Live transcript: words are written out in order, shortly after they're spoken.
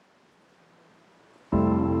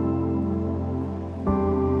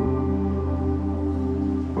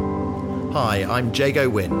Hi, I'm Jago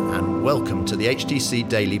Wynn, and welcome to the HTC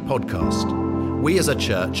Daily podcast. We as a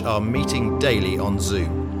church are meeting daily on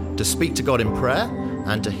Zoom to speak to God in prayer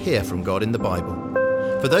and to hear from God in the Bible.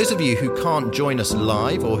 For those of you who can't join us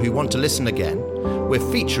live or who want to listen again,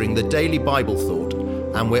 we're featuring the daily Bible thought,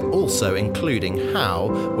 and we're also including how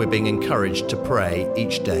we're being encouraged to pray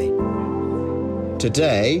each day.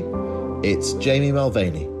 Today, it's Jamie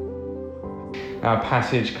Mulvaney. Our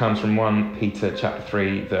passage comes from 1 Peter chapter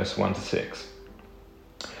 3, verse 1 to 6.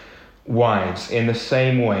 Wives, in the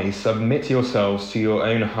same way, submit yourselves to your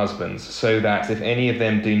own husbands, so that if any of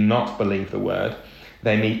them do not believe the word,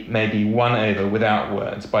 they may be won over without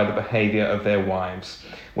words by the behavior of their wives,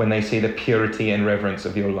 when they see the purity and reverence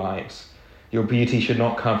of your lives. Your beauty should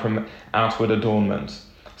not come from outward adornment,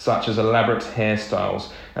 such as elaborate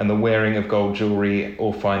hairstyles and the wearing of gold jewelry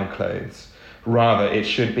or fine clothes. Rather, it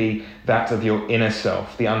should be that of your inner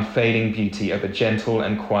self, the unfading beauty of a gentle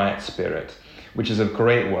and quiet spirit, which is of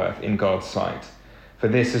great worth in God's sight. For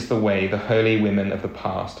this is the way the holy women of the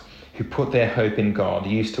past, who put their hope in God,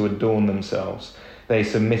 used to adorn themselves. They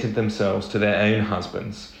submitted themselves to their own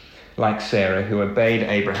husbands, like Sarah, who obeyed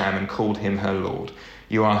Abraham and called him her Lord.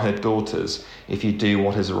 You are her daughters if you do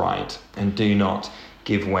what is right and do not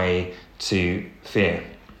give way to fear.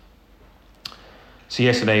 So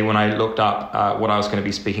yesterday, when I looked up what I was going to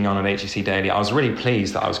be speaking on at HTC Daily, I was really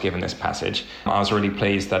pleased that I was given this passage. I was really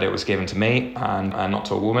pleased that it was given to me and not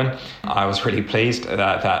to a woman. I was really pleased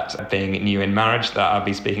that being new in marriage, that I'll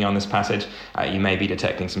be speaking on this passage. You may be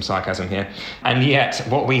detecting some sarcasm here. And yet,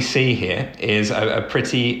 what we see here is a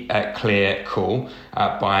pretty clear call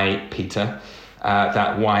by Peter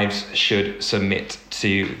that wives should submit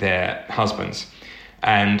to their husbands.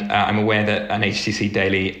 And I'm aware that at HTC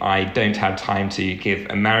Daily, I don't have time to give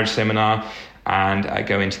a marriage seminar and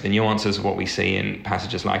go into the nuances of what we see in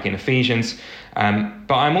passages like in Ephesians.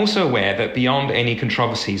 But I'm also aware that beyond any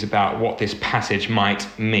controversies about what this passage might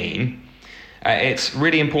mean, it's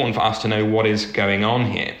really important for us to know what is going on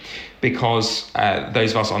here. Because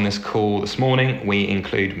those of us on this call this morning, we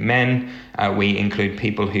include men, we include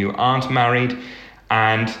people who aren't married,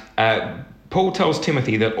 and Paul tells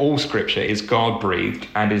Timothy that all scripture is God-breathed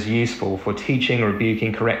and is useful for teaching,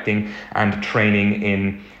 rebuking, correcting, and training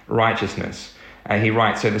in righteousness. He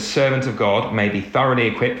writes, so the servant of God may be thoroughly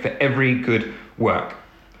equipped for every good work.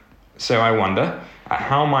 So I wonder,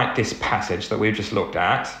 how might this passage that we've just looked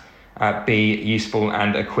at be useful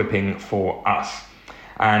and equipping for us?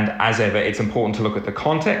 And as ever, it's important to look at the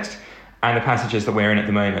context and the passages that we're in at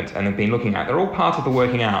the moment and have been looking at. They're all part of the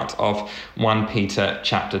working out of 1 Peter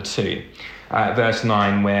chapter 2. Verse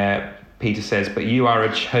 9, where Peter says, but you are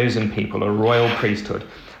a chosen people, a royal priesthood,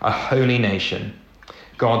 a holy nation,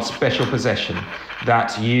 God's special possession,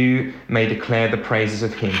 that you may declare the praises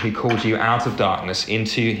of him who called you out of darkness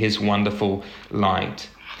into his wonderful light.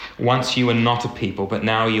 Once you were not a people, but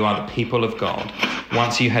now you are the people of God.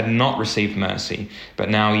 Once you had not received mercy, but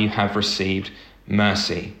now you have received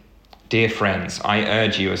mercy. Dear friends, I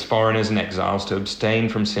urge you as foreigners and exiles to abstain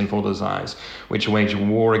from sinful desires, which wage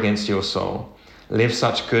war against your soul. Live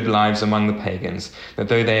such good lives among the pagans, that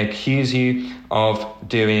though they accuse you of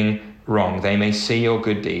doing wrong, they may see your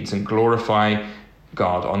good deeds and glorify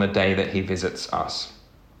God on the day that he visits us.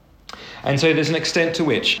 And so there's an extent to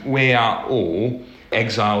which we are all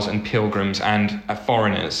exiles and pilgrims and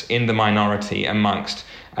foreigners in the minority amongst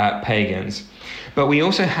pagans. But we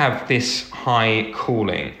also have this high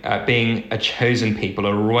calling, being a chosen people,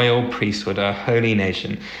 a royal priesthood, a holy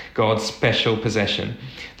nation, God's special possession,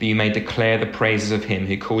 that you may declare the praises of him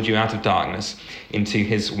who called you out of darkness into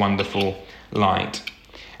his wonderful light.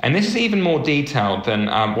 And this is even more detailed than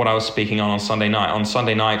what I was speaking on Sunday night. On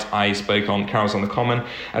Sunday night, I spoke on Carols on the Common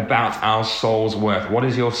about our soul's worth. What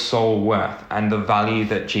is your soul worth? And the value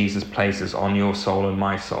that Jesus places on your soul and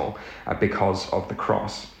my soul because of the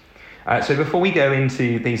cross. So before we go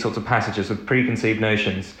into these sorts of passages with preconceived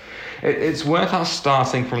notions, it's worth us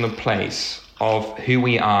starting from the place of who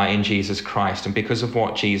we are in Jesus Christ and because of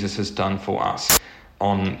what Jesus has done for us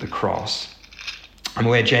on the cross. I'm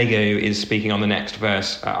aware Jago is speaking on the next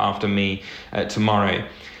verse after me tomorrow.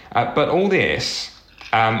 But all this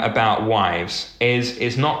about wives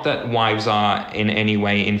is not that wives are in any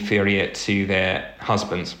way inferior to their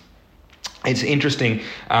husbands. It's interesting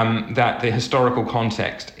that the historical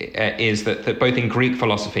context is that both in Greek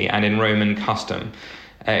philosophy and in Roman custom,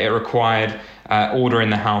 it required order in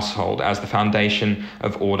the household as the foundation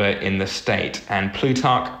of order in the state. And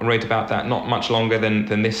Plutarch wrote about that not much longer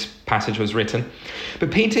than this passage was written. But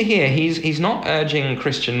Peter here, he's not urging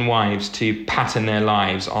Christian wives to pattern their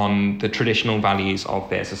lives on the traditional values of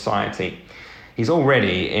their society. He's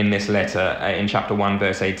already, in this letter, in chapter 1,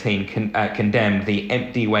 verse 18, condemned the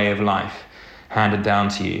empty way of life handed down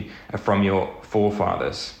to you from your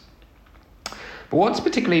forefathers. But what's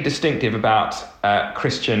particularly distinctive about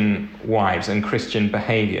Christian wives and Christian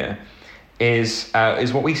behaviour is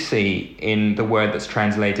what we see in the word that's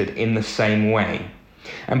translated "in the same way."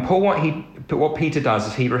 And what Peter does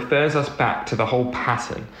is he refers us back to the whole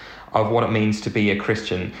pattern of what it means to be a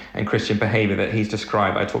Christian and Christian behaviour that he's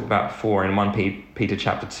described, I talked about before in 1 Peter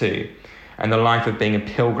chapter 2, and the life of being a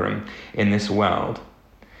pilgrim in this world.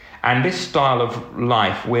 And this style of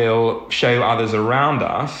life will show others around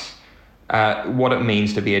us what it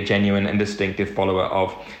means to be a genuine and distinctive follower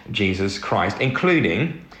of Jesus Christ,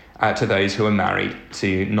 including to those who are married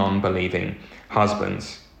to non-believing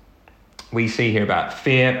husbands. We see here about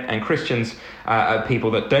fear, and Christians are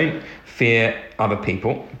people that don't fear other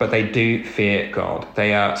people, but they do fear God.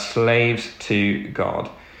 They are slaves to God.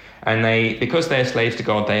 And because they're slaves to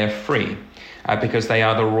God, they are free, because they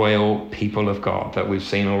are the royal people of God that we've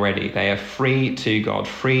seen already. They are free to God,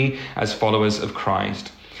 free as followers of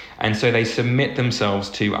Christ. And so they submit themselves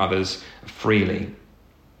to others freely.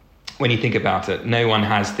 When you think about it, no one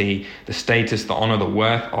has the status, the honor, the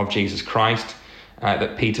worth of Jesus Christ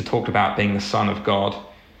that Peter talked about being the Son of God.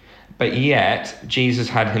 But yet, Jesus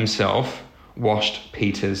had himself washed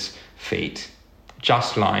Peter's feet,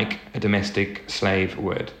 just like a domestic slave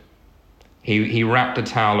would. He wrapped a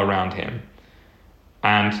towel around him,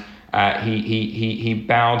 and he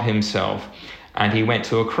bowed himself, and he went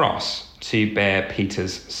to a cross to bear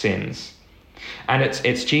Peter's sins. And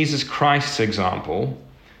it's Jesus Christ's example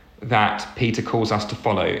that Peter calls us to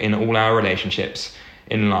follow in all our relationships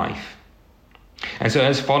in life. And so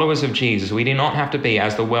as followers of Jesus, we do not have to be,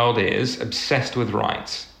 as the world is, obsessed with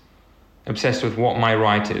rights, obsessed with what my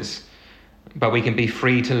right is, but we can be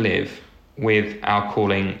free to live with our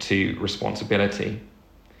calling to responsibility,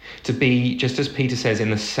 to be, just as Peter says, in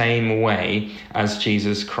the same way as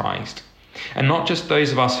Jesus Christ. And not just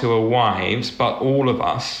those of us who are wives, but all of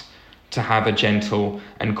us to have a gentle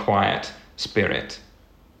and quiet spirit.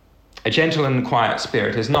 A gentle and quiet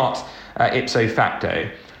spirit is not ipso facto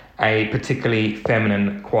a particularly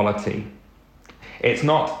feminine quality. It's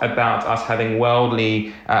not about us having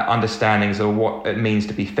worldly understandings of what it means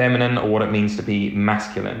to be feminine or what it means to be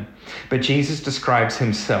masculine. But Jesus describes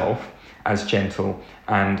himself as gentle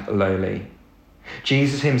and lowly.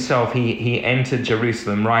 Jesus himself, he entered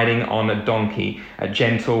Jerusalem riding on a donkey,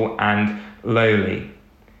 gentle and lowly.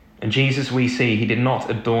 And Jesus, we see, he did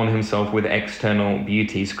not adorn himself with external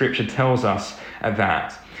beauty. Scripture tells us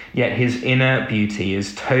that. Yet his inner beauty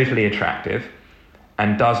is totally attractive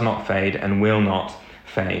and does not fade and will not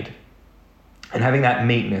fade. And having that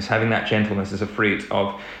meekness, having that gentleness is a fruit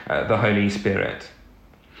of the Holy Spirit.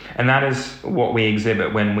 And that is what we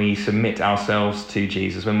exhibit when we submit ourselves to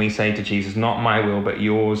Jesus, when we say to Jesus, not my will, but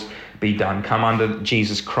yours be done. Come under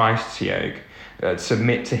Jesus Christ's yoke,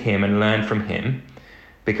 submit to him and learn from him,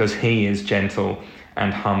 because he is gentle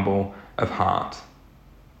and humble of heart.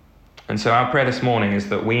 And so our prayer this morning is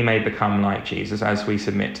that we may become like Jesus as we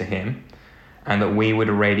submit to him, and that we would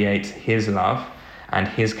radiate his love and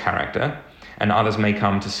his character, and others may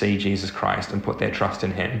come to see Jesus Christ and put their trust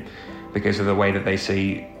in him because of the way that they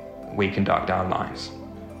see we conduct our lives.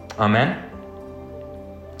 Amen.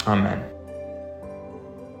 Amen.